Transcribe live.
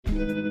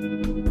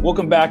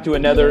Welcome back to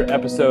another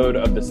episode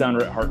of the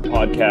Sounder at Heart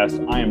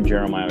podcast. I am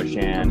Jeremiah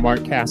Oshan. I'm Mark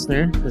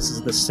Kastner. This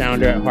is the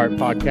Sounder at Heart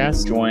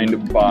podcast.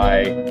 Joined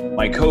by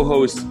my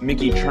co-hosts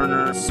Mickey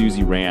Turner,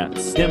 Susie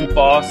Rance, Tim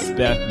Foss,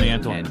 Beth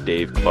Mantle, and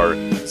Dave Clark.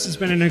 This has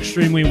been an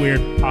extremely weird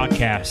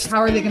podcast. How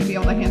are they going to be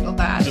able to handle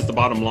that? Just the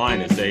bottom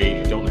line is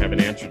they don't have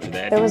an answer to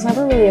that. There was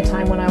never really a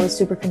time when I was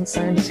super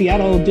concerned.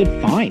 Seattle did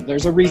fine.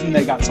 There's a reason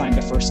they got signed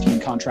a first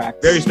team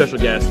contract. Very special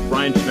guest,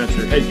 Brian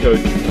Spencer, head coach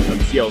of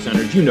the Seattle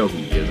Sounders. You know who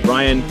he is.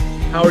 Brian,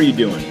 how are you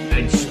doing?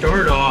 I'd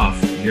start off,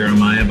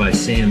 Jeremiah, by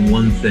saying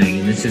one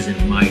thing, and this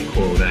isn't my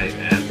quote. I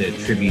have to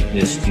attribute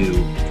this to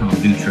Tom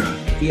Dutra.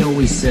 He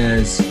always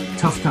says,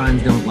 tough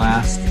times don't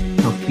last,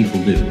 tough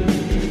people do.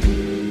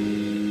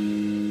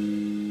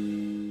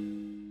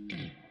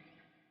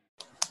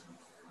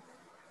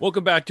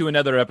 Welcome back to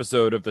another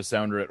episode of the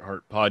Sounder at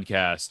Heart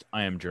podcast.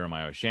 I am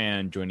Jeremiah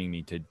Oshan. Joining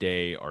me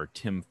today are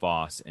Tim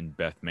Foss and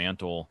Beth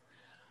Mantle.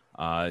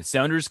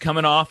 Sounders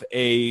coming off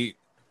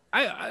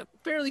I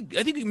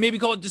think you maybe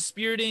call it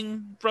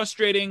dispiriting,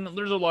 frustrating.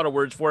 There's a lot of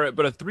words for it,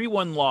 but a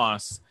 3-1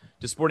 loss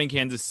to Sporting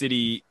Kansas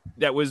City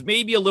that was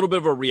maybe a little bit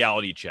of a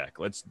reality check.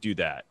 Let's do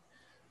that.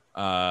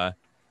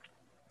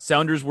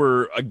 Sounders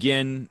were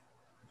again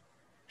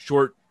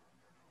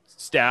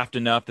short-staffed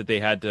enough that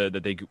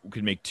they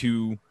could make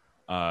two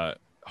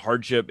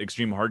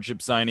extreme hardship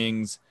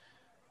signings.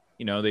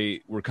 You know,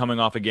 they were coming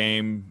off a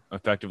game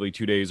effectively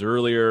 2 days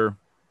earlier,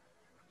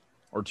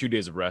 or 2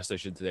 days of rest, I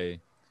should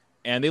say.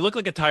 And they look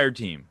like a tired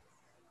team.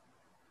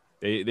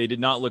 They did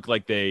not look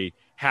like they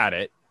had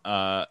it.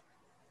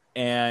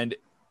 And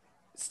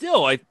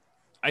still, I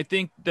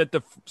think that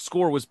the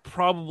score was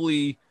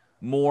probably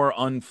more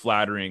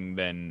unflattering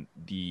than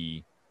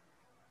the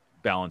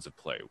balance of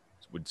play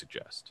would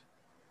suggest.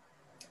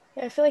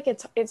 Yeah, I feel like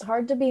it's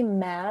hard to be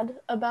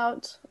mad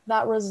about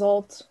that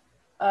result,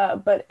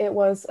 but it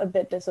was a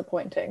bit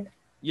disappointing.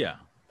 Yeah.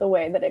 The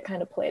way that it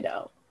kind of played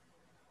out.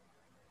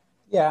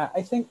 Yeah,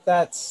 I think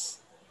that's...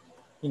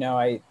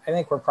 I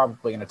think we're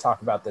probably going to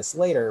talk about this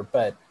later,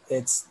 but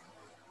it's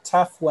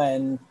tough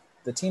when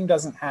the team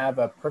doesn't have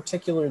a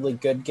particularly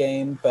good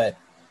game, but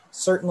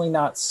certainly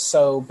not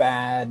so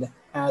bad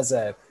as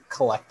a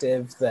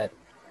collective that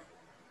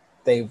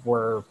they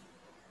were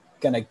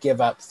going to give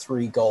up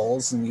 3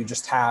 goals, and you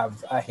just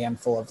have a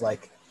handful of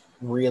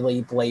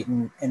really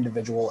blatant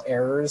individual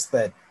errors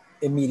that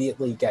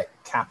immediately get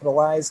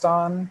capitalized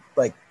on.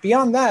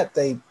 Beyond that,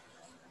 they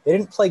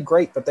didn't play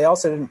great, but they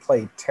also didn't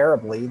play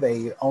terribly.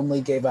 They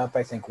only gave up,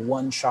 I think,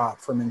 1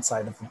 shot from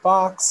inside of the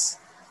box.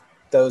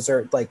 Those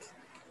are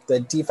the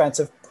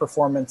defensive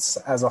performance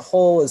as a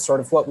whole is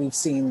sort of what we've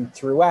seen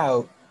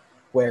throughout,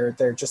 where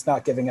they're just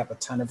not giving up a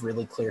ton of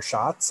really clear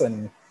shots.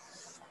 And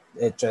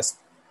it just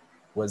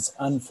was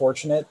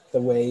unfortunate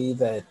the way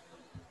that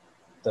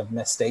the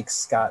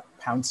mistakes got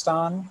pounced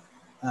on.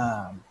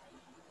 It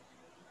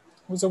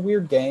was a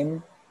weird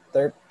game.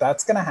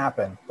 That's going to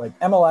happen.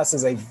 MLS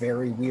is a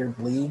very weird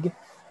league.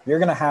 You're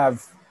going to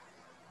have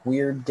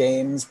weird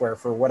games where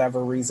for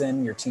whatever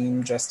reason your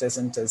team just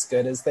isn't as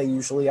good as they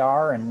usually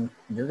are, and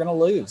you're going to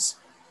lose.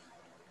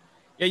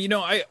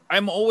 Yeah,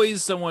 I'm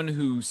always someone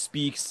who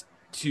speaks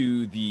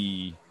to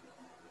the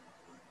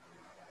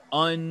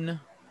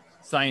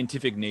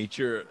unscientific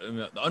nature,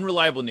 the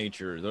unreliable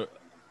nature,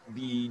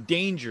 the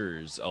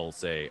dangers, I'll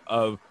say,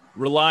 of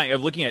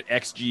looking at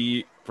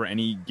XG for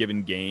any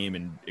given game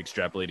and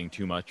extrapolating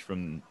too much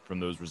from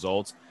those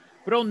results.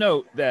 But I'll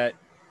note that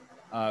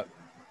the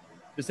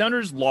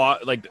Sounders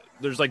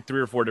there's 3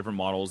 or 4 different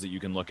models that you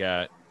can look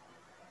at.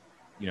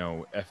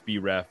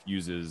 FBref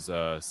uses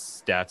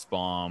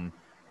StatsBomb.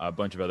 A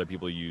bunch of other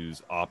people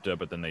use Opta,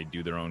 but then they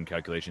do their own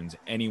calculations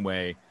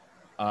anyway.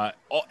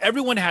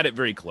 Everyone had it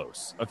very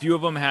close.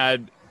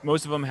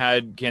 Most of them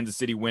had Kansas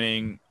City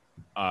winning.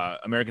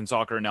 American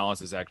Soccer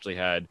Analysis actually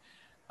had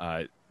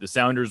the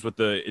Sounders with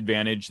the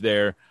advantage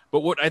there.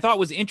 But what I thought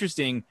was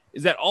interesting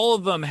is that all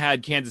of them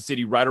had Kansas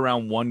City right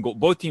around 1 goal.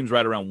 Both teams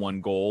right around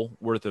 1 goal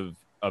worth of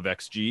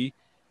XG.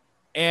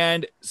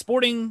 And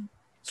Sporting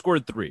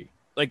scored 3.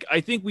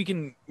 I think we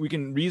can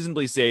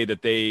reasonably say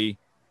that they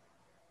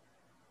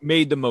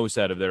made the most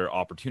out of their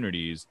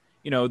opportunities.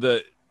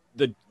 I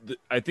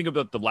think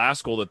about the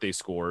last goal that they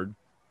scored.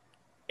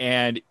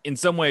 And in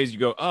some ways you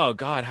go, oh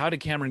God, how did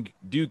Cameron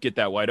Duke get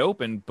that wide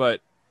open?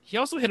 But he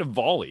also hit a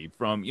volley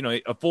from,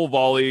 a full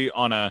volley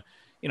on a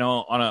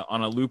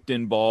looped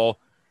in ball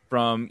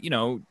from,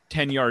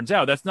 10 yards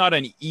out. That's not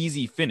an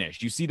easy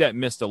finish. You see that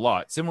missed a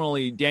lot.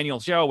 Similarly, Daniel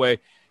Shalway,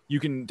 you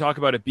can talk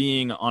about it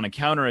being on a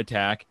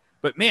counterattack,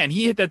 but man,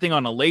 he hit that thing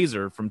on a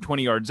laser from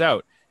 20 yards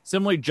out.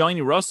 Similarly,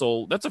 Johnny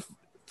Russell, that's a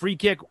free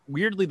kick.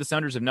 Weirdly, the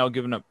Sounders have now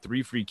given up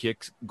 3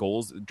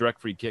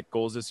 direct free kick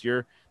goals this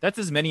year. That's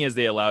as many as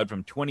they allowed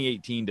from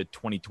 2018 to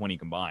 2020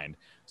 combined.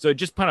 So it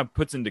just kind of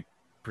puts into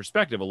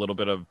perspective a little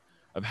bit of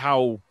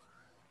how,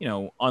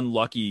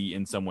 unlucky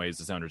in some ways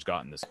the Sounders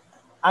got in this.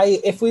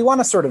 If we want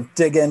to sort of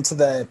dig into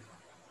the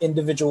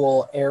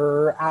individual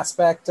error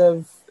aspect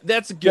of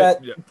that's a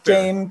good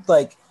game,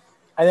 I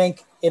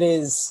think it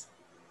is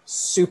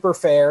super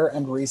fair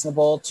and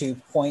reasonable to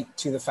point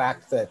to the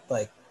fact that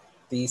like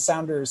the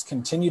Sounders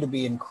continue to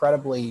be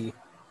incredibly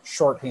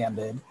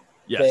shorthanded.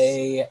 Yes.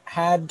 They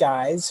had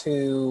guys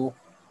who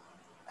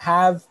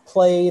have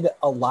played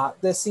a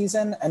lot this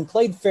season and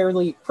played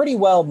pretty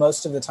well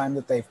most of the time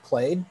that they've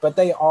played, but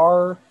they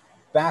are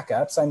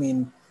backups. I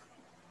mean,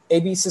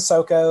 AB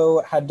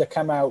Sissoko had to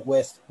come out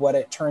with what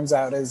it turns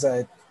out is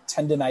a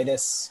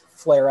tendonitis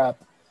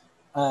flare-up.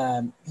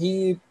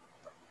 He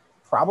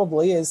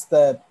probably is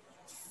the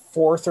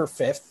 4th or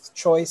 5th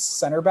choice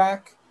center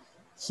back.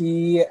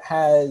 He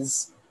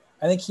has,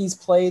 I think he's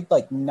played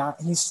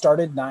he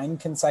started 9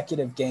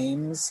 consecutive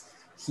games.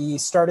 He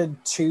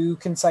started 2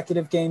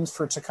 consecutive games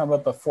for Tacoma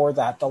before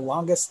that. The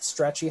longest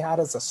stretch he had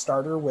as a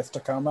starter with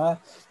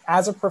Tacoma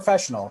as a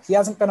professional. He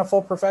hasn't been a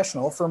full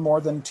professional for more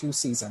than 2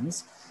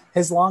 seasons.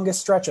 His longest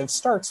stretch of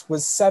starts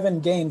was 7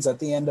 games at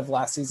the end of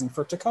last season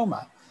for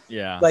Tacoma.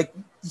 Yeah. Like,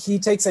 he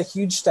takes a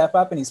huge step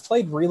up and he's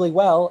played really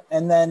well.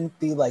 And then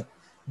the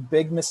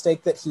big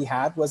mistake that he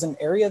had was an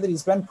area that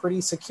he's been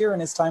pretty secure in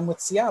his time with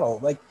Seattle.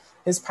 Like,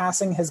 his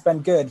passing has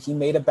been good. He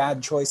made a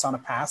bad choice on a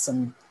pass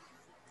and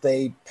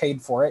they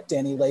paid for it.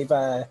 Danny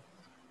Leyva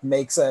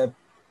makes a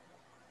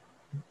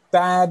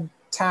bad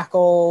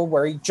tackle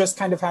where he just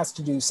kind of has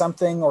to do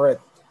something, or it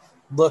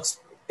looks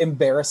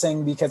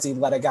embarrassing because he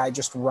let a guy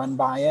just run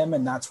by him,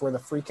 and that's where the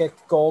free kick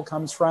goal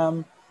comes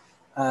from.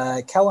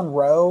 Kellen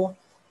Rowe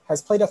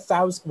has played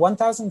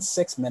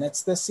 1,006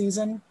 minutes this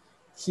season.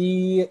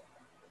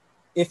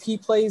 If he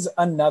plays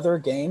another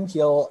game,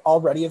 he'll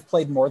already have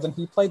played more than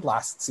he played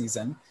last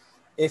season.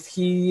 If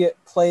he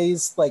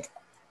plays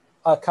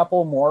a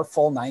couple more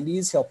full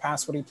 90s, he'll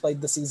pass what he played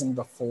the season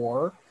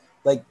before.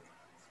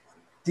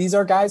 These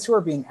are guys who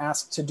are being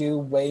asked to do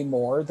way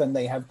more than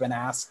they have been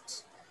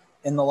asked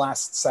in the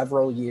last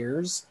several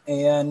years.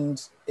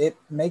 And it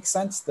makes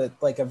sense that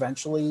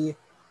eventually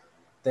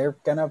they're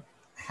going to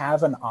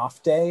have an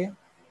off day.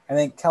 I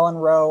think Kellen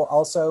Rowe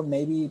also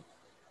maybe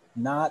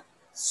not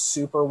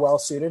super well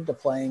suited to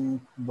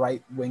playing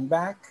right wing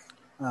back.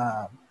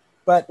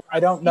 But I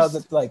don't know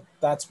that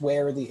that's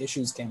where the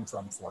issues came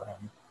from for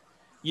him.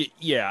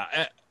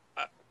 Yeah.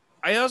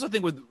 I also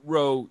think with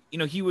Rowe,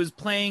 he was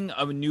playing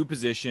a new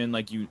position,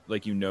 like you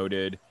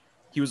noted.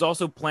 He was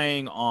also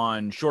playing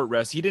on short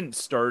rest. He didn't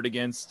start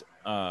against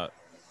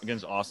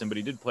Austin, but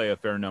he did play a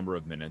fair number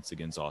of minutes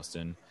against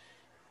Austin.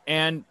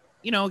 And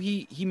he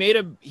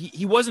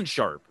wasn't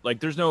sharp. I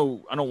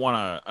don't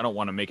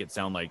want to make it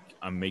sound like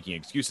I'm making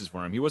excuses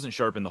for him. He wasn't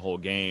sharp in the whole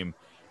game.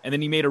 And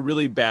then he made a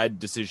really bad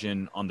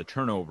decision on the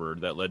turnover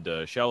that led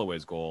to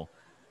Shalloway's goal.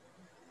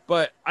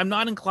 But I'm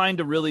not inclined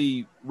to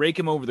really rake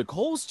him over the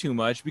coals too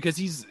much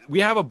because we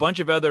have a bunch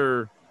of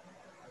other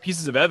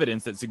pieces of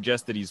evidence that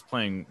suggest that he's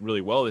playing really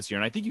well this year.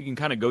 And I think you can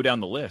kind of go down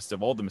the list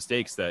of all the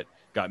mistakes that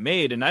got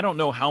made. And I don't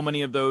know how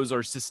many of those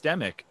are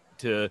systemic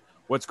to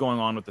what's going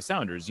on with the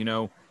Sounders.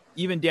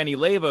 Even Danny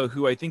Leyva,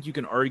 who I think you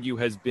can argue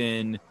has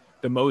been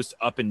the most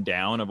up and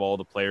down of all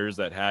the players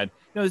that had,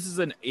 this is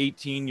an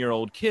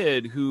 18-year-old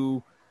kid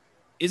who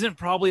isn't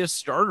probably a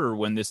starter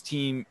when this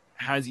team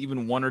has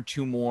even 1 or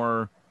 2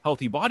 more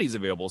healthy bodies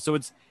available. So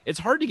it's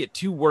hard to get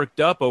too worked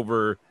up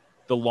over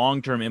the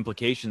long-term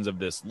implications of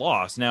this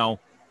loss. Now,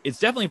 it's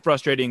definitely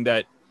frustrating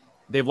that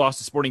they've lost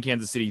to Sporting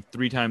Kansas City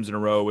 3 times in a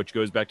row, which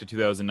goes back to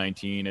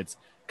 2019. It's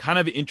kind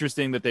of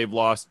interesting that they've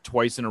lost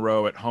twice in a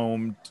row at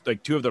home.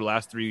 2 of their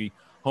last 3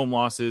 home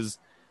losses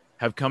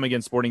have come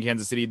against Sporting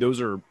Kansas City. Those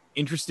are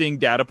interesting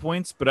data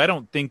points, but I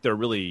don't think they're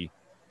really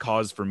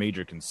cause for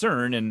major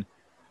concern. And,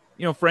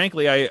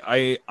 frankly,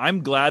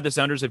 I'm glad the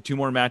Sounders have 2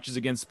 more matches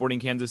against Sporting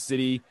Kansas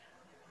City.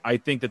 I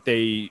think that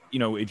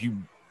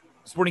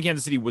Sporting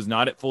Kansas City was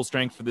not at full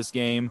strength for this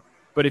game,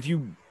 but if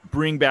you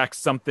bring back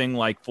something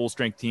like full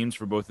strength teams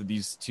for both of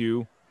these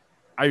 2,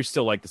 I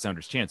still like the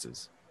Sounders'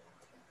 chances.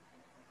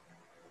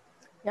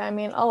 Yeah, I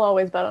mean, I'll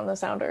always bet on the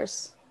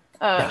Sounders.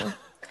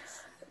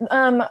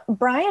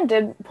 Brian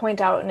did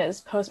point out in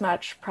his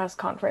post-match press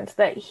conference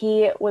that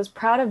he was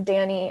proud of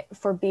Danny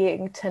for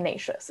being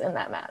tenacious in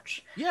that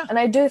match. Yeah. And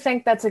I do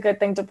think that's a good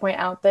thing to point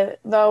out, that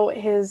though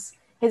his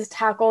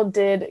tackle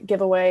did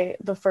give away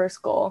the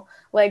first goal,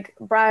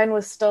 Brian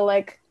was still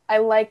I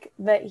like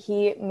that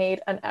he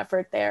made an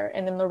effort there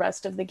and in the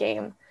rest of the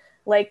game.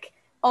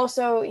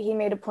 Also, he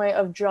made a point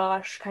of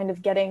Josh kind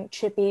of getting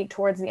chippy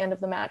towards the end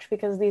of the match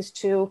because these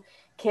 2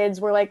 kids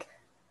were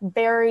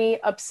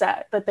very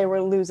upset that they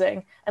were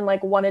losing and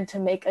wanted to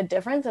make a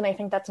difference. And I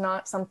think that's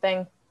not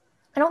something,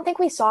 I don't think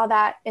we saw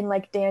that in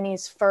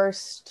Danny's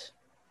first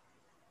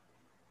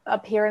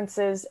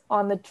appearances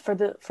for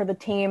the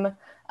team.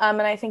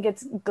 And I think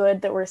it's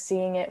good that we're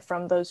seeing it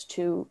from those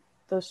two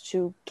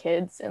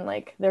kids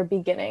and their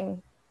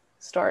beginning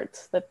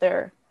starts, that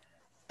they're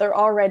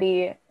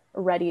already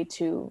ready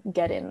to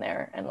get in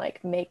there and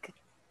make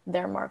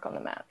their mark on the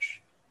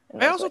match.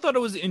 I also thought it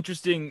was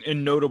interesting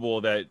and notable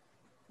that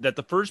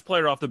the first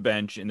player off the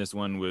bench in this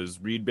one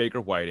was Reed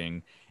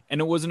Baker-Whiting,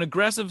 and it was an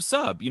aggressive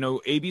sub.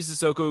 AB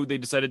Sissoko, they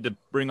decided to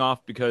bring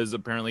off because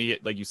apparently,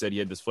 like you said, he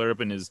had this flare-up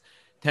in his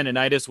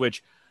tendonitis,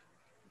 which,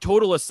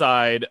 total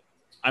aside,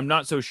 I'm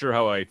not so sure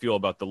how I feel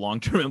about the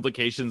long-term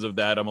implications of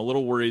that. I'm a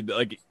little worried.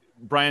 Like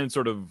Brian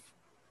sort of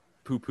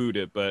poo-pooed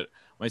it, but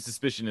my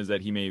suspicion is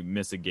that he may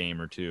miss a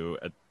game or two.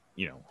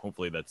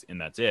 Hopefully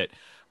that's it.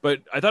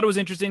 But I thought it was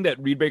interesting that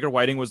Reed Baker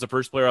Whiting was the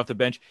first player off the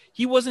bench.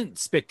 He wasn't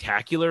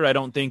spectacular. I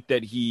don't think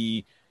that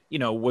he,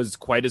 was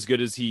quite as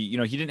good as he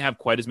didn't have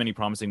quite as many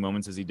promising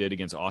moments as he did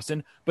against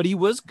Austin, but he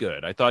was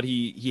good. I thought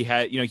he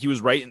had, he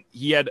was right.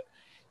 He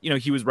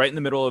was right in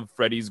the middle of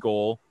Freddie's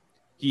goal.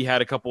 He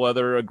had a couple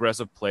other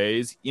aggressive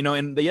plays,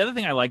 and the other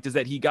thing I liked is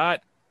that he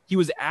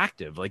was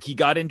active. Like he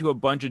got into a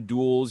bunch of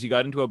duels. He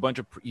got into a bunch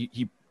of,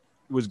 he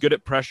was good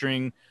at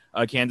pressuring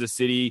Kansas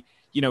City.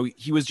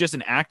 He was just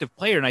an active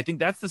player. And I think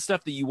that's the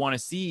stuff that you want to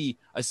see,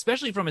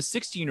 especially from a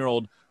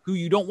 16-year-old who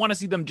you don't want to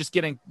see them just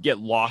get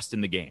lost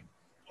in the game.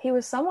 He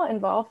was somewhat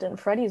involved in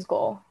Freddie's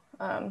goal.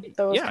 Though it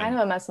was kind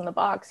of a mess in the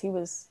box. He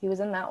was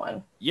in that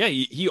one. Yeah,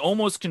 he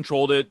almost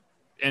controlled it.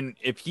 And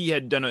if he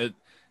had done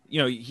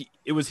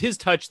it was his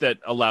touch that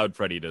allowed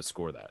Freddie to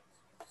score that.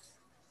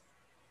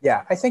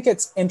 Yeah, I think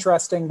it's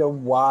interesting to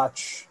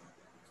watch.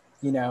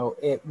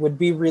 It would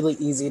be really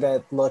easy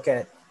to look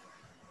at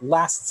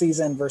last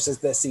season versus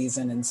this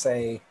season and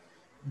say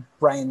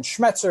Brian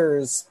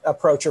Schmetzer's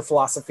approach or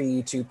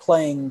philosophy to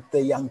playing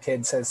the young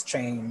kids has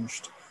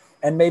changed.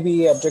 And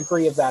maybe a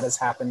degree of that has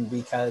happened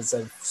because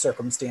of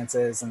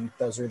circumstances and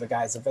those are the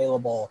guys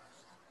available.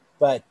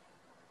 But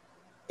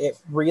it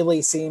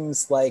really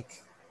seems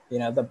like,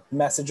 the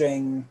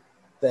messaging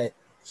that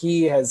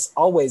he has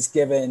always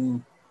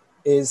given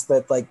is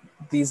that like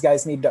these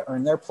guys need to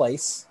earn their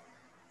place.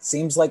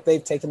 Seems like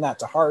they've taken that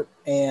to heart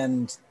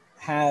and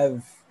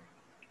have,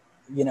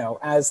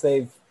 as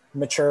they've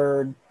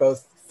matured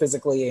both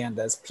physically and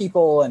as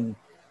people and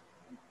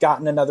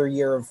gotten another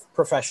year of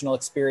professional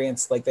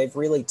experience, like they've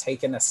really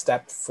taken a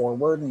step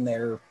forward in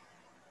their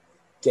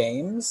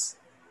games.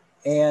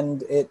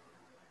 And it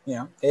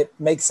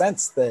makes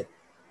sense that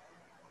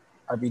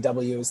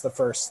RBW is the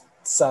first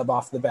sub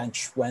off the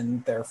bench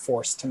when they're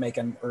forced to make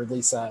an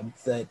early sub,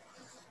 that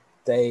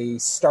they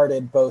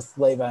started both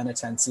Leyva and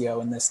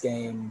Atencio in this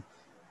game.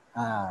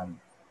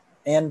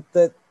 And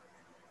that,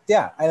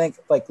 I think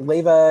like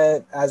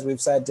Leyva, as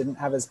we've said, didn't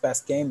have his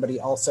best game, but he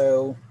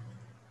also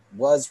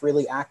was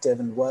really active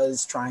and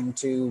was trying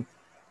to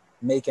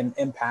make an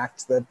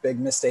impact. The big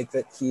mistake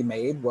that he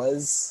made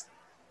was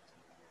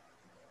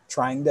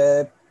trying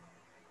to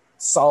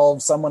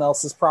solve someone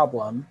else's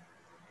problem.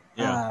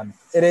 Yeah.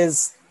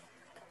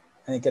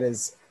 I think it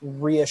is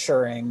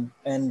reassuring,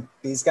 and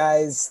these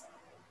guys,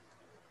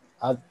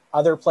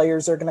 other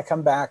players are going to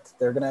come back.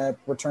 They're going to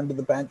return to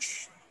the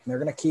bench. They're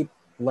going to keep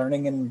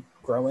learning and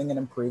growing and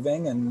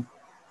improving. And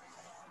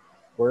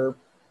we're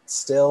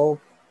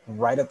still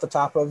right at the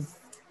top of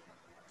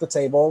the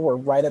table. We're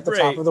right at the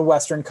top of the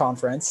Western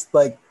Conference.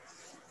 Like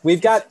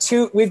we've got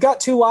two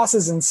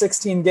losses in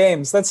 16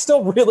 games. That's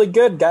still really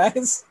good,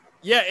 guys.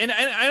 Yeah. And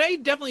I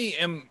definitely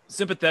am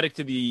sympathetic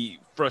to the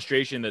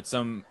frustration that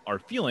some are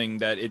feeling,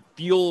 that it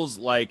feels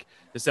like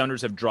the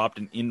Sounders have dropped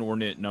an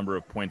inordinate number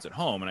of points at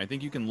home. And I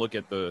think you can look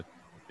at the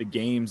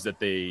games that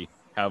they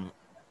have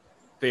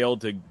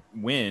failed to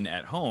win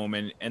at home,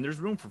 and there's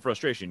room for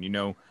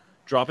frustration.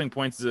 Dropping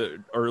points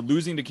or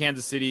losing to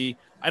Kansas City,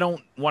 I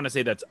don't want to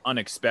say that's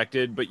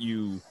unexpected, but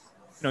you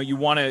don't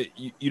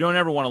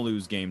ever want to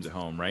lose games at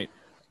home, right?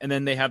 And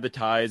then they have the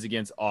ties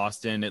against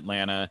Austin,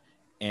 Atlanta,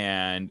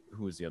 and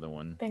who was the other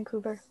one?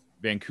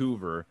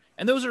 Vancouver.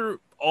 And those are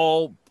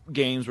all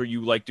games where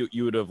you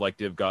would have liked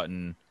to have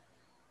gotten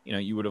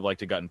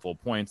full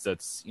points.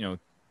 That's,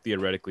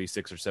 theoretically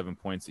 6 or 7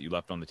 points that you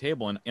left on the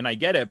table. And I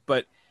get it,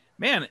 but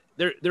man,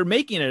 they're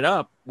making it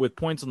up with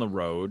points on the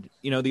road.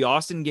 The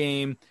Austin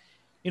game,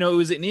 it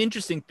was an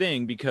interesting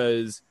thing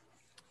because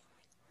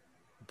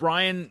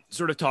Brian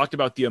sort of talked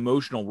about the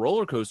emotional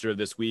roller coaster of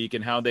this week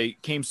and how they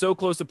came so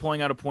close to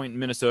pulling out a point in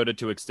Minnesota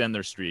to extend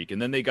their streak.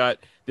 And then they got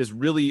this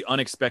really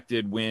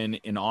unexpected win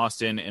in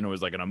Austin, and it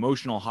was like an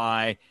emotional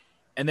high.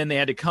 And then they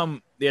had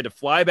to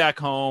fly back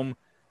home,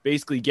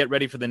 basically get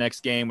ready for the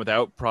next game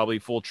without probably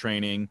full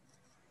training.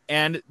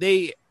 And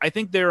I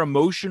think their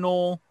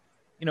emotional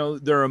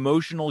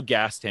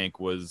gas tank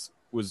was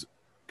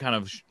kind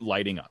of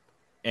lighting up,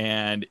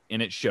 and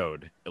it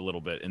showed a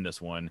little bit in this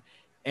one.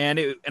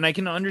 And I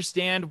can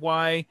understand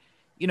why,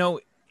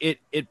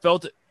 it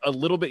felt a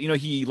little bit,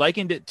 he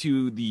likened it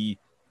to the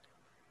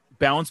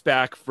bounce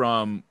back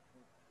from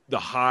the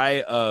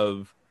high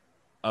of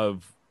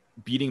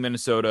beating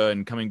Minnesota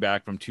and coming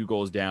back from 2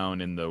 goals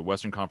down in the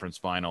Western Conference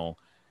final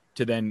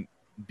to then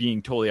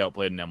being totally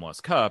outplayed in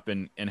MLS Cup,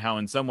 and how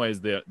in some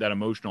ways that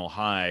emotional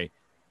high,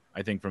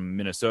 I think from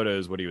Minnesota,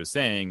 is what he was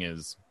saying,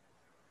 is,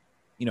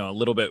 a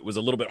little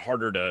bit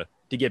harder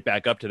to get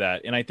back up to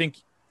that. And I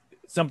think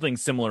something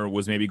similar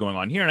was maybe going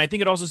on here. And I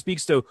think it also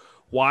speaks to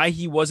why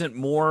he wasn't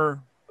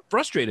more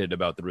frustrated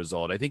about the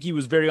result. I think he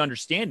was very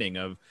understanding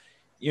of,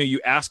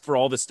 you ask for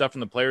all this stuff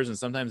from the players and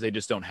sometimes they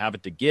just don't have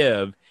it to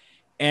give.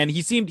 And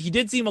he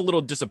did seem a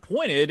little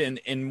disappointed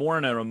and more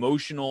in an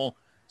emotional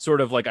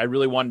sort of like, I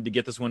really wanted to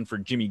get this one for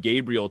Jimmy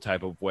Gabriel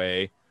type of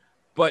way.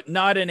 but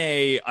not in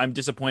a I'm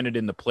disappointed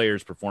in the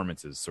players'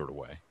 performances sort of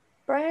way.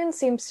 Brian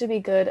seems to be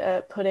good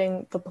at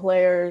putting the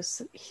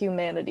players'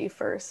 humanity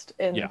first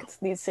in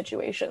these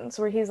situations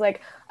where he's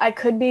like, I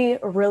could be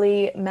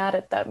really mad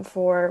at them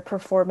for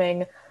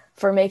performing,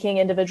 for making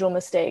individual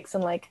mistakes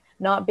and like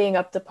not being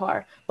up to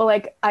par. But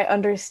like, I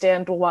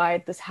understand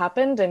why this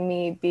happened, and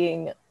me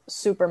being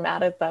super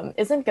mad at them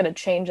isn't going to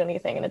change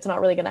anything, and it's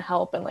not really going to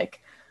help. And like,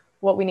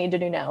 what we need to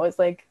do now is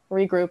like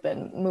regroup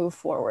and move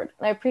forward.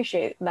 And I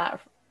appreciate that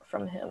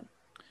from him.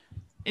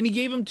 And he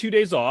gave him 2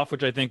 days off,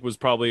 which I think was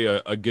probably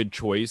a good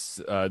choice.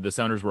 The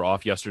Sounders were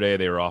off yesterday.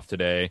 They were off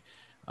today,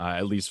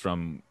 at least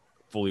from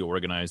fully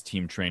organized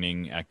team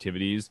training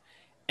activities.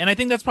 And I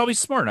think that's probably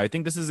smart. I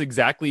think this is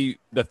exactly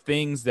the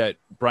things that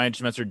Brian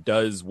Schmetzer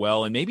does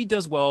well, and maybe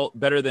does well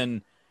better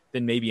than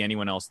maybe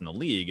anyone else in the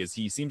league, is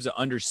he seems to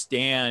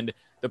understand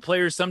the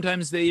players.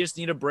 Sometimes they just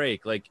need a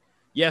break. Like,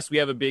 yes, we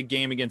have a big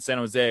game against San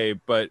Jose,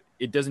 but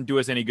it doesn't do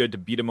us any good to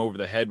beat them over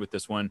the head with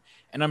this one.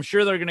 And I'm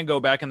sure they're going to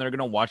go back and they're going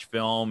to watch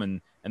film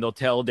and they'll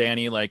tell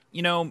Danny, like,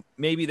 you know,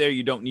 maybe there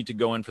you don't need to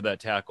go in for that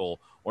tackle,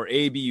 or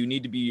AB, you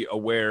need to be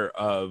aware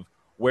of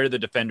where the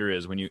defender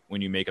is when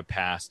you make a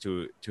pass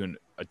to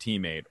a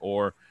teammate,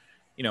 or,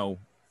 you know,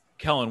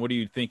 Kellen, what are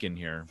you thinking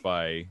here?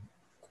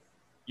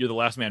 You're the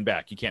last man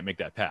back. You can't make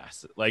that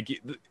pass.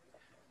 Like,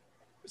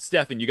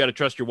 Stefan, you got to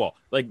trust your wall.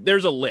 Like,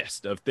 there's a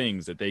list of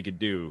things that they could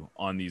do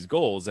on these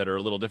goals that are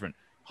a little different.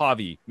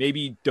 Javi,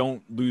 maybe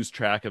don't lose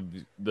track of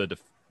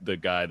the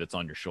guy that's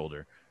on your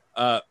shoulder.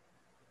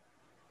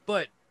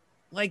 But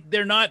like,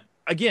 they're not,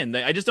 again,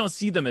 I just don't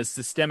see them as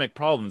systemic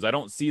problems. I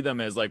don't see them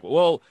as like,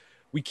 well,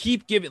 we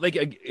keep giving, like,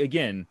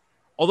 again,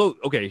 although,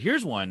 okay,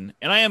 here's one.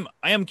 And I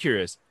am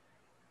curious.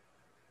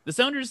 The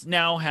Sounders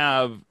now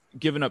have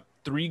given up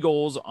 3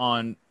 goals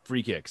on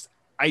free kicks.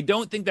 I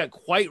don't think that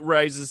quite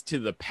rises to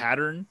the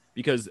pattern,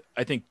 because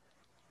I think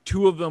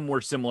 2 of them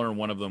were similar and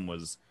one of them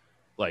was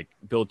like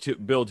Bill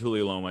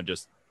Tulialoma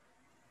just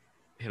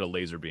hit a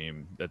laser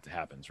beam. That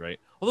happens, right?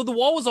 Although the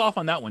wall was off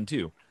on that one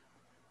too.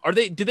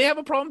 Do they have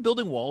a problem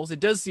building walls? It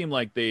does seem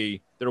like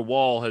their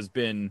wall has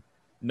been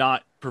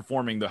not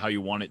performing how you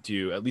want it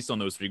to, at least on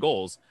those 3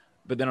 goals.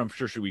 But then I'm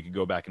sure we could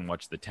go back and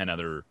watch the 10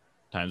 other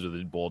times where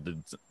the ball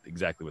did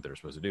exactly what they were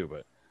supposed to do.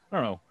 But I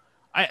don't know.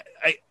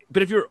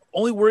 But if you're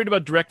only worried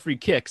about direct free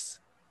kicks,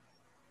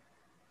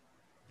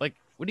 like,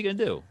 what are you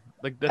gonna do?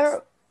 Like,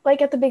 that's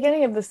like at the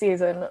beginning of the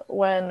season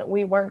when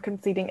we weren't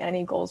conceding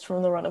any goals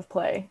from the run of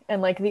play,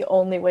 and like the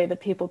only way that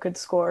people could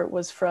score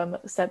was from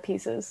set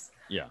pieces.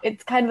 Yeah,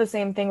 it's kind of the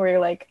same thing where you're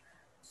like,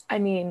 I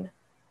mean,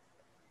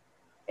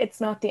 it's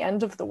not the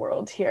end of the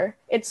world here.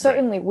 It's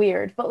certainly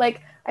weird, but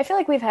like, I feel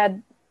like we've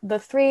had the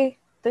 3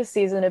 this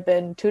season have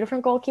been 2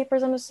 different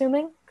goalkeepers, I'm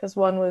assuming, because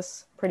one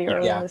was pretty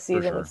early in the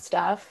season with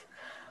staff.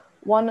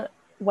 One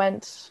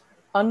went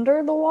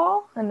under the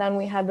wall, and then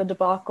we had the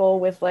debacle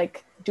with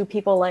like, do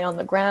people lay on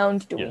the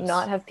ground? Do we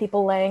not have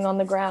people laying on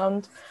the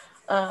ground?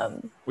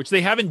 Which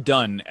they haven't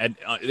done.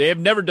 They have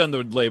never done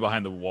the lay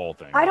behind the wall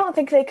thing. I don't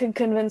think they could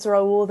convince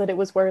Raul that it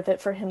was worth it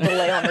for him to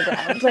lay on the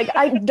ground. Like,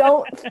 I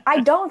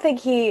don't think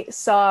he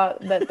saw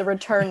that the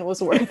return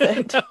was worth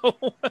it.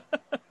 No.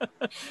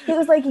 He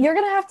was like, you're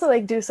gonna have to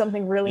like do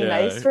something really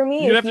nice for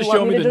me. You have to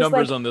show me the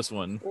numbers like, on this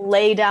one.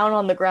 Lay down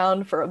on the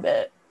ground for a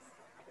bit.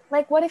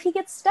 Like, what if he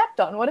gets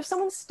stepped on? What if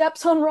someone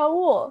steps on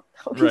Raul?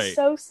 That would be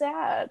so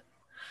sad.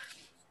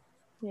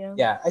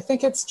 Yeah, I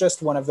think it's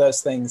just one of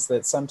those things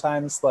that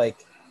sometimes,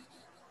 like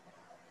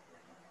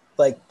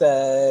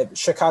the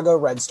Chicago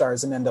Red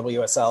Stars in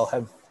NWSL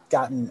have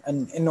gotten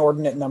an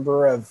inordinate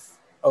number of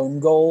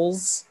own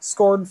goals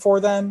scored for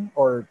them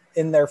or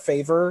in their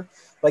favor.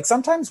 Like,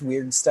 sometimes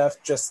weird stuff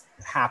just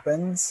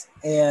happens.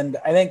 And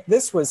I think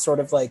this was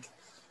sort of like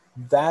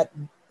that.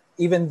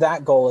 Even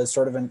that goal is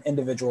sort of an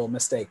individual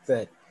mistake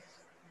that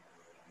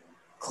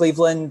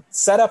Cleveland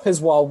set up his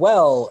wall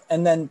well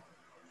and then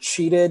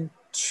cheated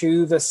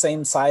to the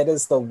same side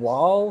as the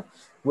wall,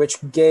 which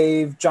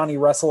gave Johnny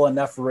Russell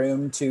enough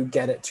room to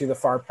get it to the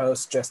far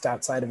post just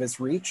outside of his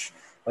reach.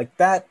 Like,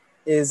 that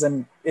is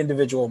an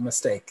individual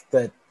mistake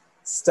that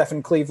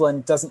Stephen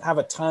Cleveland doesn't have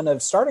a ton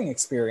of starting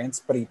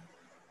experience, but he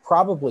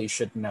probably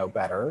should know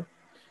better.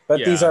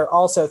 But these are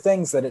also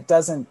things that it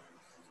doesn't.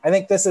 I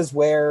think this is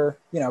where,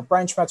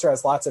 Brian Schmetzer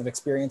has lots of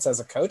experience as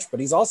a coach, but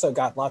he's also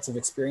got lots of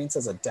experience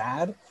as a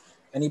dad.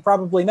 And he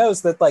probably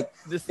knows that, like,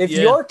 if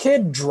your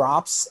kid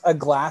drops a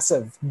glass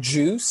of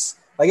juice,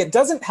 like, it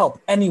doesn't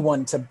help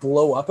anyone to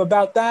blow up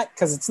about that,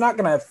 because it's not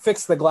going to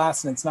fix the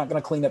glass and it's not going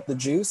to clean up the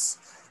juice.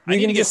 I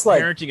need to get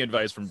parenting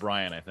advice from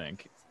Brian, I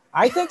think.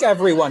 I think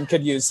everyone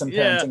could use some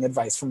parenting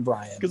advice from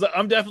Brian. Because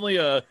I'm definitely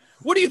a,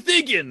 what are you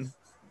thinking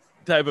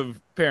type of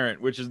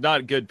parent, which is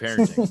not good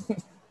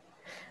parenting.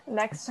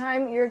 Next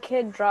time your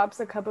kid drops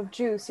a cup of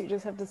juice, you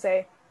just have to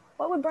say,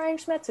 what would Brian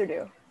Schmetzer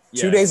do?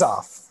 2 days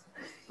off.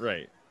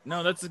 Right.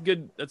 No, that's a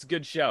good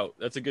shout.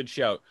 That's a good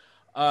shout.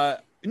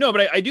 No,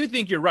 but I do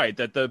think you're right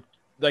that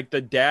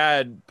the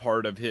dad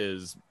part of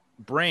his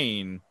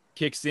brain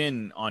kicks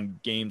in on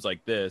games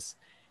like this.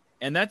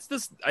 And I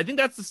think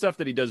that's the stuff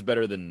that he does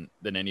better than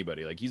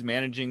anybody. Like, he's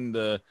managing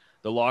the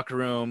locker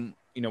room.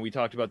 You know, we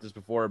talked about this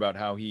before about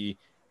how he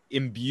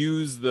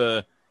imbues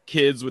the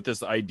kids with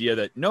this idea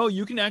that, no,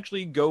 you can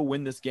actually go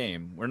win this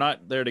game. We're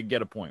not there to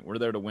get a point. We're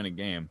there to win a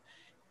game.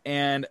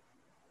 And,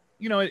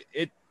 you know,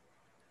 it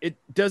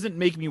doesn't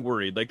make me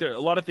worried. Like, a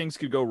lot of things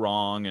could go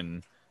wrong.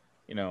 And,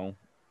 you know,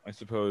 I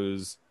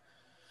suppose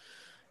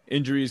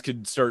injuries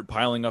could start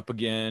piling up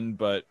again.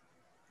 But,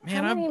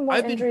 man, how many more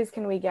injuries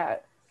can we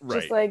get?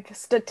 Right. Just like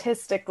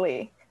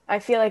statistically, I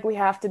feel like we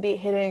have to be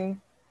hitting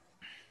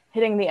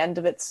the end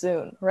of it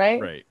soon, right?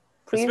 Right.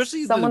 Please,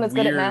 especially someone that's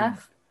good at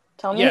math,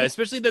 tell me. Yeah,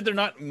 especially that they're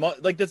not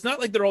like, that's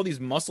not like they're all these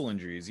muscle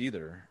injuries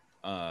either.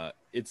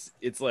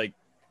 It's like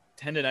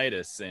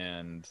tendonitis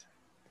and.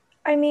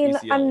 I mean,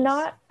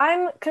 ACLs.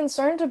 I'm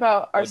concerned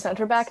about our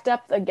center back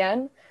depth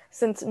again,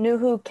 since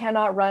Nuhu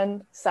cannot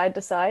run side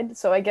to side.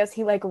 So I guess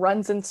he like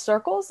runs in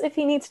circles if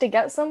he needs to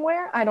get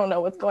somewhere. I don't know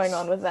what's going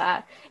on with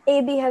that.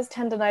 AB has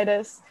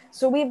tendonitis.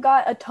 So we've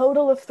got a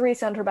total of 3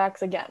 center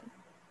backs again.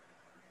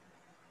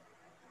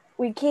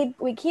 We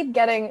keep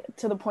getting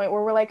to the point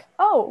where we're like,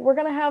 oh, we're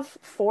going to have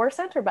 4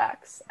 center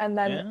backs. And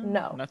then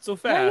no. Not so No,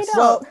 fast. you don't.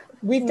 Well,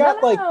 we've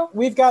got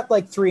No.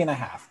 like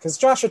 3.5 because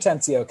Josh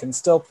Atencio can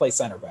still play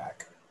center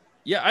back.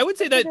 Yeah, I would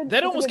say That's a that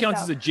good almost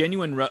counts shout. as a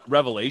genuine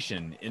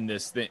revelation in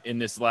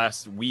this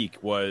last week,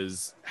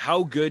 was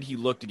how good he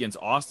looked against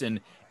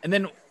Austin. And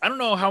then I don't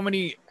know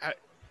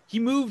he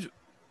moved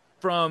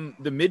from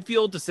the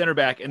midfield to center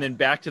back and then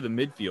back to the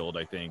midfield,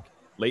 I think,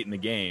 late in the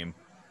game.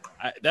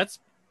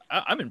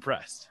 I'm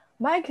impressed.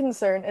 My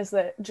concern is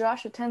that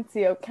Josh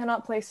Atencio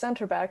cannot play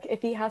center back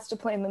if he has to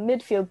play in the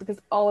midfield because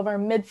all of our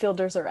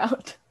midfielders are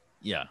out.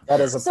 Yeah. That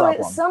is a So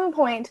problem. at some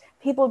point,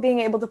 people being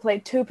able to play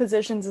 2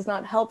 positions is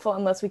not helpful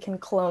unless we can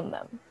clone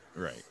them.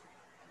 Right.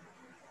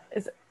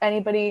 Is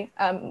anybody,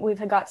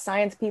 we've got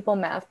science people,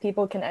 math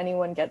people, can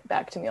anyone get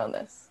back to me on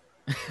this?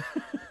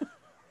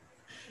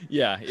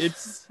 Yeah,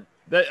 it's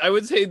that I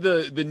would say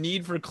the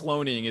need for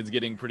cloning is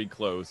getting pretty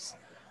close.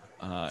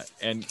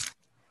 And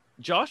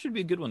Josh would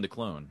be a good one to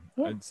clone.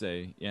 Yeah. I'd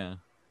say, yeah.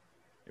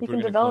 If You we're can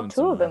gonna develop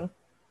clone 2 of someone. them.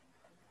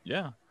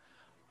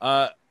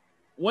 Yeah.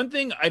 One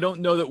thing I don't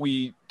know that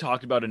we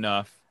talked about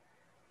enough,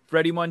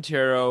 Freddie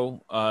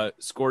Montero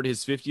scored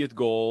his 50th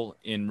goal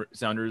in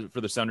for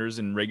the Sounders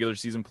in regular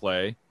season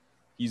play.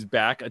 He's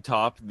back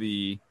atop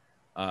he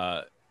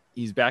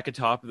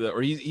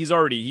was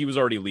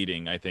already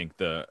leading, I think,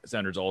 the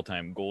Sounders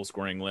all-time goal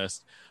scoring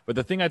list. But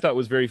the thing I thought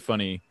was very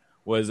funny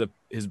was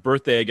his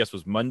birthday, I guess,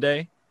 was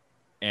Monday,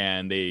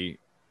 and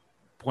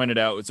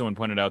someone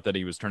pointed out that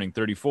he was turning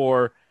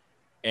 34,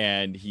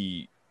 and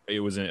it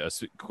was a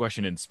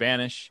question in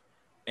Spanish,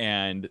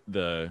 and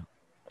the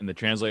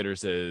translator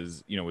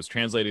says, was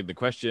translating the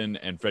question,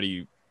 and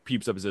Freddie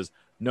peeps up and says,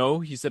 "No,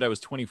 he said I was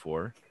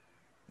 24,"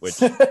 which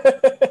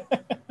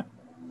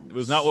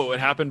was not what would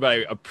happen, but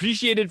I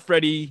appreciated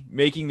Freddie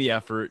making the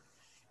effort.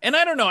 And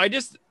I don't know, I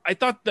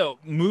thought the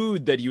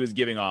mood that he was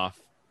giving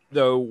off,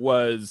 though,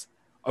 was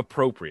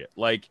appropriate.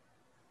 Like,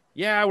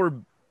 yeah, we're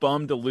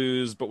bummed to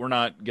lose, but we're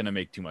not going to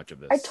make too much of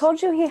this. I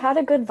told you he had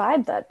a good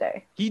vibe that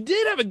day. He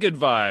did have a good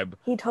vibe.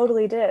 He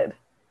totally did.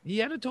 He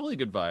had a totally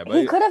good vibe.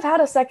 He could have had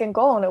a second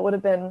goal, and it would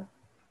have been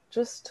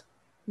just,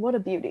 what a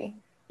beauty.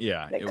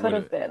 Yeah. It could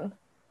have been.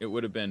 It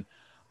would have been.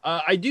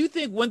 I do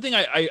think one thing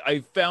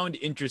I found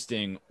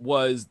interesting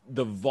was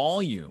the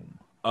volume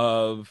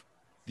of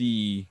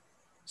the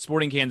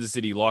Sporting Kansas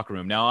City locker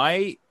room. Now,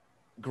 I,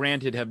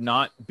 granted, have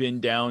not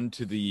been down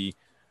to the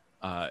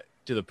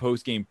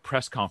post-game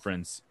press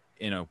conference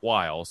in a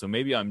while, so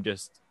maybe I'm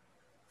just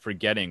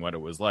forgetting what it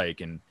was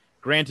like. And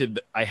granted,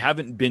 I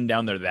haven't been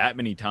down there that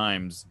many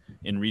times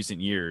in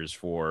recent years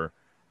for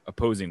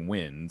opposing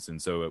wins,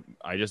 and so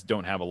I just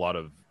don't have a lot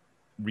of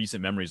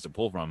recent memories to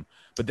pull from.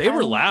 But they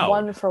were loud.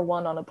 1 for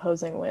 1 on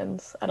opposing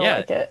wins. I don't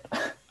like it.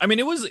 I mean,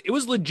 it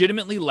was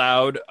legitimately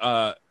loud.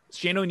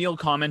 Shane O'Neill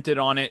commented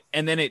on it,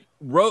 and then it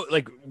wrote,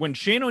 like, when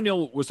Shane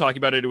O'Neill was talking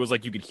about it, it was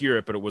like you could hear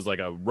it, but it was like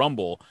a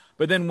rumble.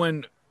 But then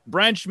when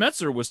Brian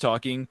Schmetzer was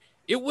talking,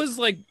 it was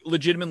like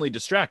legitimately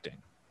distracting.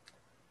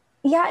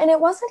 Yeah, and it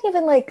wasn't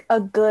even like a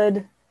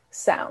good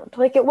sound.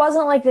 Like, it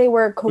wasn't like they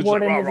were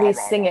coordinatively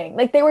singing.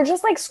 Like, they were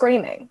just like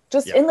screaming,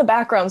 just in the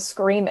background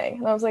screaming.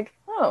 And I was like,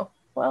 oh,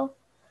 well,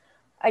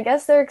 I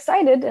guess they're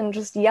excited and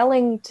just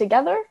yelling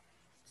together.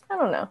 I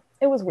don't know.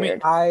 It was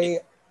weird.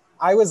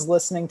 I was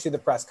listening to the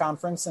press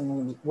conference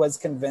and was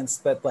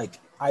convinced that like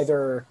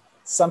either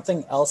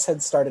something else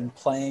had started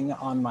playing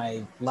on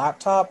my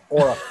laptop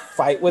or a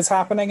fight was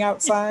happening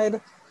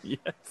outside.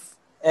 Yes.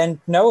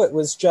 And no, it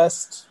was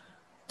just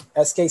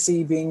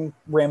SKC being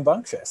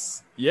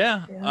rambunctious.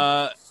 Yeah.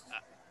 Yeah.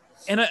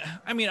 And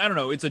I mean, I don't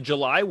know. It's a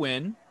July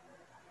win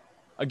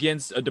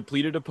against a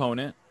depleted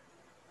opponent.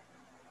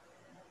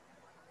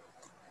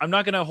 I'm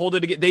not going to hold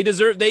it again.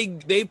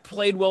 They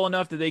played well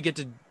enough that they get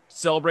to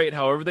celebrate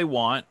however they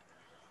want.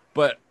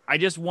 But I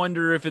just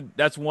wonder if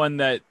that's one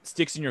that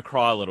sticks in your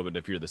craw a little bit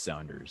if you're the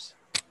Sounders.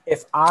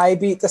 If I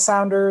beat the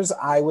Sounders,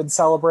 I would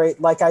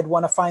celebrate like I'd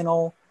won a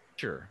final.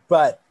 Sure.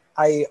 But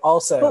I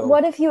also. But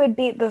what if you had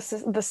beat the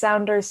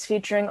Sounders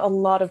featuring a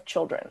lot of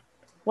children?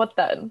 What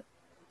then?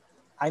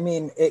 I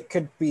mean, it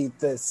could be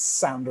the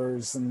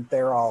Sounders, and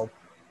they're all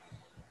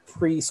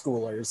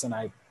preschoolers, and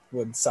I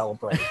would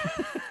celebrate.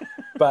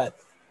 But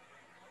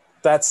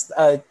that's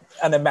an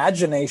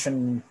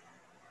imagination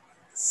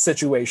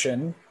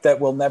situation that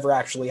will never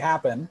actually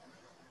happen.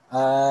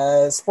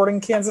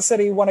 Sporting Kansas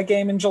City won a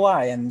game in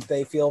July, and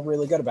they feel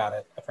really good about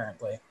it,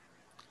 apparently.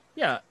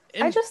 Yeah.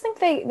 I just think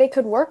they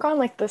could work on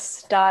like the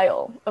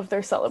style of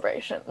their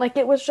celebration. Like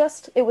it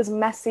was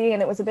messy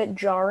and it was a bit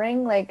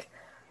jarring. Like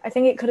I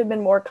think it could have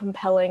been more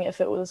compelling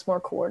if it was more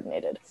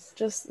coordinated.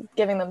 Just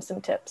giving them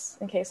some tips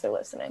in case they're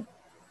listening.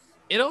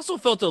 It also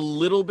felt a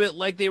little bit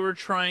like they were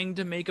trying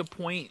to make a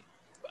point.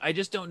 I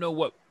just don't know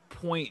what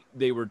point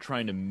they were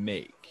trying to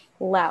make.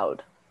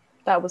 Loud.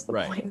 That was the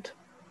Right. point.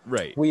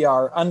 Right. We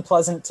are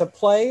unpleasant to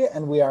play,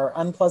 and we are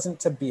unpleasant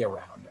to be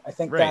around. I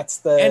think Right. that's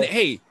the... And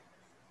hey,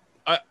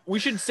 we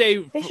should say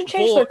They should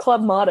change their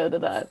club motto to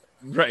that.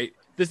 Right.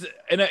 This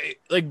and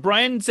like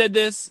Brian said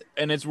this,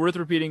 and it's worth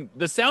repeating.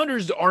 The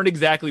Sounders aren't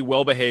exactly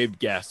well-behaved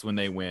guests when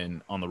they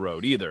win on the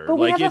road either. But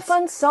we like have a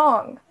fun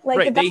song. Like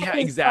Right, that they is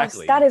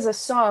exactly. that is a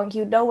song.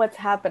 You know what's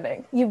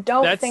happening. You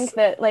don't think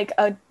that like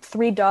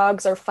three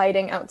dogs are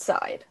fighting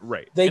outside.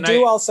 Right. They And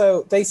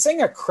also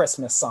sing a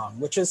Christmas song,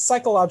 which is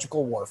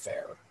psychological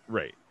warfare.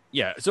 Right.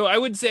 Yeah. So I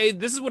would say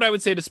this is what I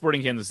would say to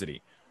Sporting Kansas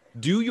City.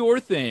 Do your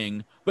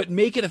thing, but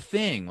make it a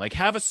thing. Like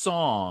have a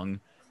song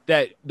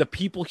that the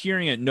people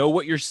hearing it know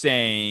what you're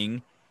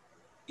saying.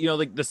 You know,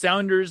 like the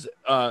Sounders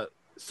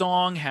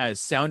song has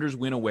Sounders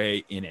win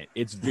away in it.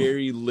 It's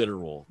very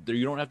literal. There,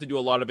 you don't have to do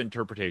a lot of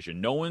interpretation.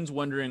 No one's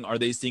wondering, are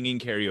they singing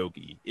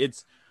karaoke?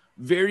 It's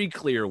very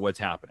clear what's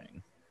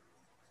happening.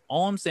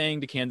 All I'm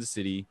saying to Kansas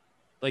City,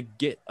 like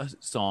get a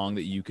song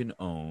that you can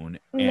own.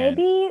 And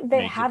Maybe they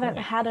make your haven't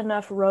point. had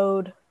enough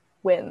road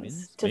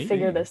wins to Maybe.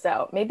 figure this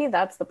out. Maybe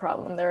that's the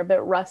problem. They're a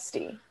bit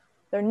rusty.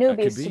 They're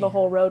newbies be. to the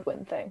whole road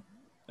win thing.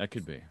 That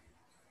could be.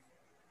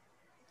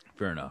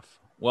 Fair enough.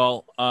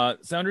 Well,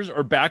 Sounders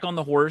are back on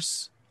the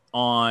horse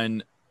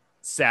on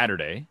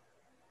Saturday,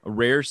 a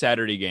rare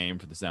Saturday game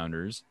for the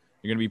Sounders.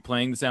 They're going to be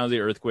playing the San Jose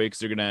Earthquakes.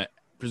 They're going to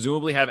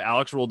presumably have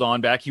Alex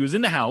Roldan back. He was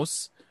in the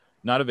house,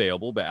 not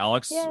available, but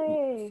Alex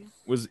Yay!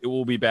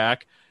 will be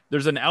back.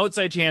 There's an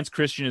outside chance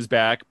Christian is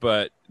back,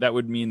 but that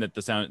would mean that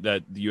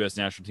the U.S.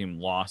 national team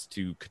lost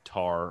to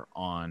Qatar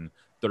on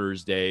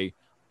Thursday.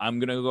 I'm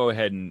going to go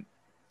ahead and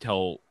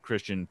tell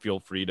Christian, feel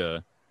free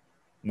to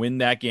win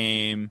that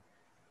game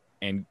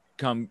and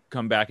come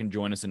back and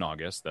join us in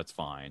August. That's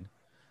fine.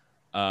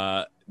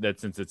 That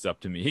since it's up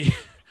to me.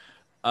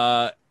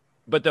 But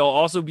they'll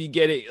also be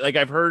getting, like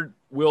I've heard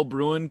Will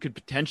Bruin could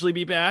potentially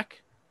be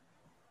back.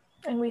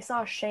 And we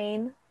saw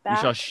Shane back.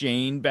 We saw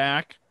Shane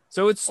back.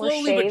 So it's Or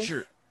slowly but Shave,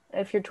 sure.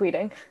 if you're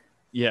tweeting.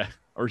 Yeah,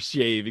 or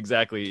Shave,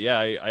 exactly. Yeah,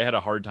 I had a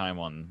hard time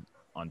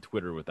on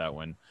Twitter with that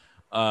one.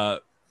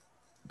 But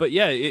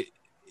yeah,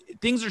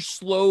 things are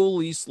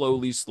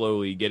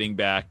slowly getting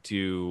back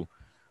to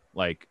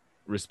like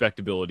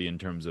respectability in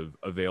terms of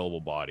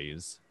available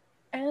bodies.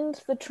 And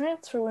the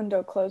transfer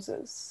window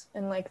closes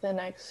in like the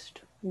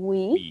next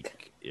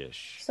week.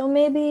 Week-ish. So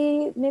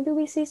maybe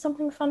we see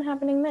something fun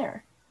happening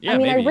there. Yeah, I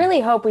mean, maybe. I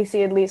really hope we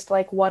see at least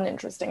like one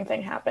interesting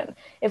thing happen.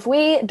 If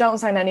we don't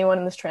sign anyone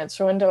in this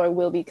transfer window, I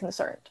will be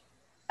concerned.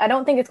 I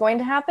don't think it's going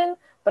to happen,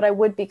 but I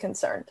would be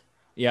concerned.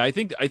 Yeah, I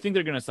think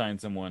they're going to sign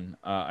someone.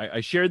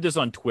 I shared this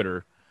on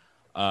Twitter,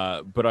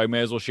 but I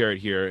may as well share it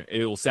here.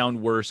 It will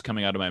sound worse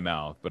coming out of my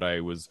mouth, but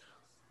I was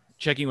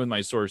checking with my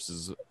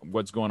sources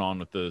what's going on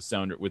with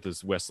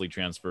this Wesley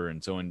transfer,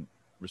 and someone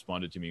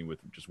responded to me with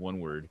just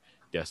one word,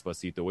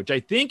 Despacito, which I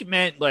think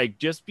meant like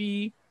just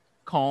be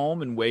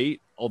calm and wait,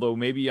 although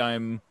maybe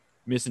I'm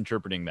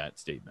misinterpreting that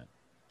statement.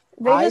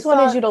 They just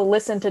wanted you to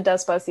listen to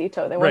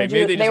Despacito. They wanted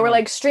you. They were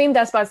like, stream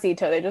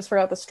Despacito. They just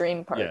forgot the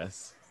stream part.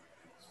 Yes.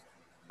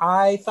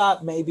 I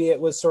thought maybe it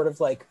was sort of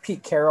like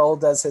Pete Carroll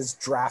does his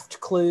draft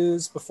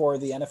clues before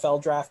the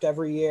NFL draft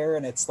every year,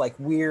 and it's like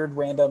weird,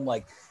 random,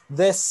 like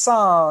this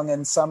song,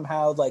 and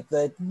somehow like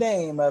the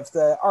name of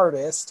the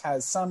artist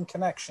has some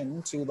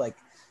connection to like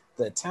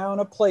the town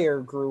a player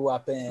grew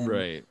up in.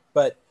 Right.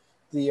 But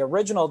the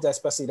original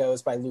Despacito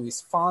is by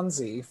Luis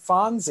Fonsi.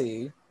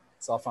 Fonsi,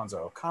 it's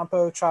Alfonso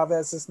Ocampo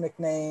Chavez's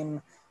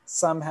nickname.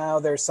 Somehow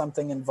there's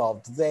something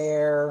involved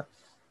there.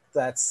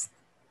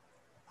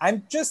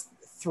 I'm just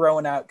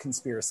throwing out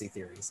conspiracy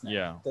theories now.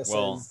 Yeah, This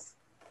well, is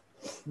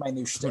my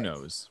new shtick. Who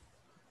knows?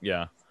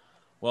 Yeah.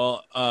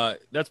 Well,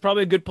 that's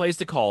probably a good place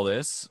to call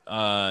this.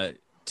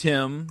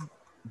 Tim,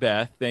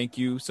 Beth, thank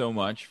you so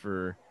much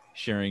for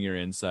sharing your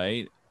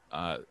insight.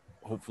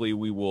 Hopefully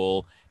we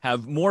will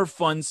have more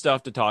fun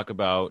stuff to talk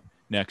about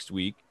next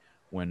week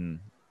when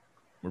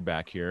we're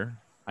back here.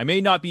 I may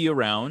not be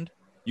around.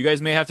 You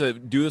guys may have to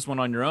do this one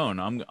on your own.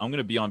 I'm going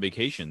to be on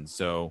vacation,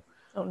 so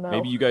Oh no.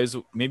 maybe you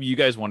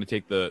guys want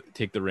to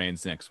take the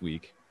reins next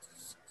week.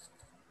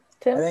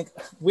 Tim? I think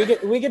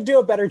we could do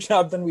a better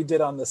job than we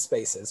did on the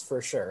spaces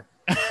for sure.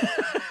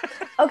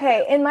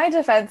 Okay, in my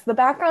defense, the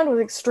background was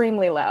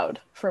extremely loud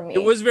for me.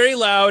 It was very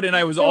loud, and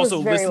I was also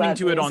was very listening loud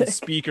to it on music.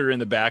 speaker in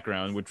the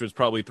background, which was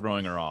probably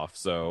throwing her off.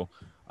 So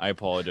I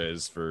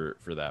apologize for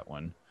that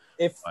one.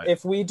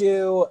 If we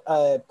do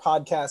a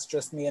podcast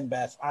just me and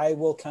Beth, I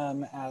will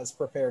come as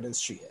prepared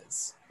as she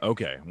is.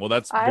 Okay, well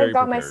that's I've very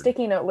got my prepared.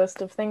 sticky note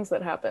list of things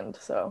that happened,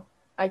 so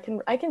I can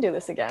do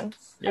this again.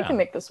 Yeah. I can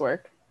make this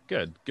work.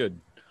 Good.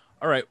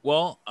 All right.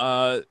 Well,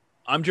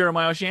 I'm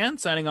Jeremiah Oshan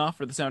signing off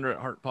for the Sounder at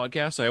Heart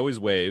podcast. I always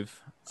wave.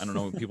 I don't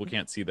know, people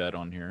can't see that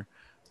on here,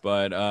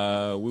 but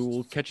we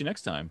will catch you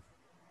next time.